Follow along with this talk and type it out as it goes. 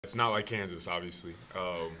It's not like Kansas, obviously.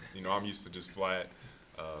 I'm used to just flat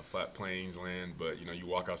plains land, but you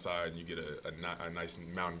walk outside and you get a nice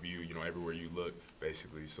mountain view, everywhere you look,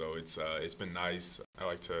 basically. So it's been nice. I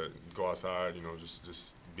like to go outside,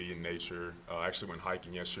 just be in nature. I actually went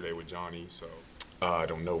hiking yesterday with Johnny, so I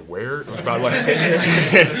don't know where. It was about like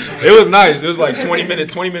it was nice. It was like 20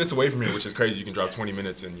 minutes away from here, which is crazy. You can drive 20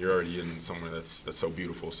 minutes and you're already in somewhere that's so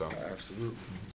beautiful. So Absolutely.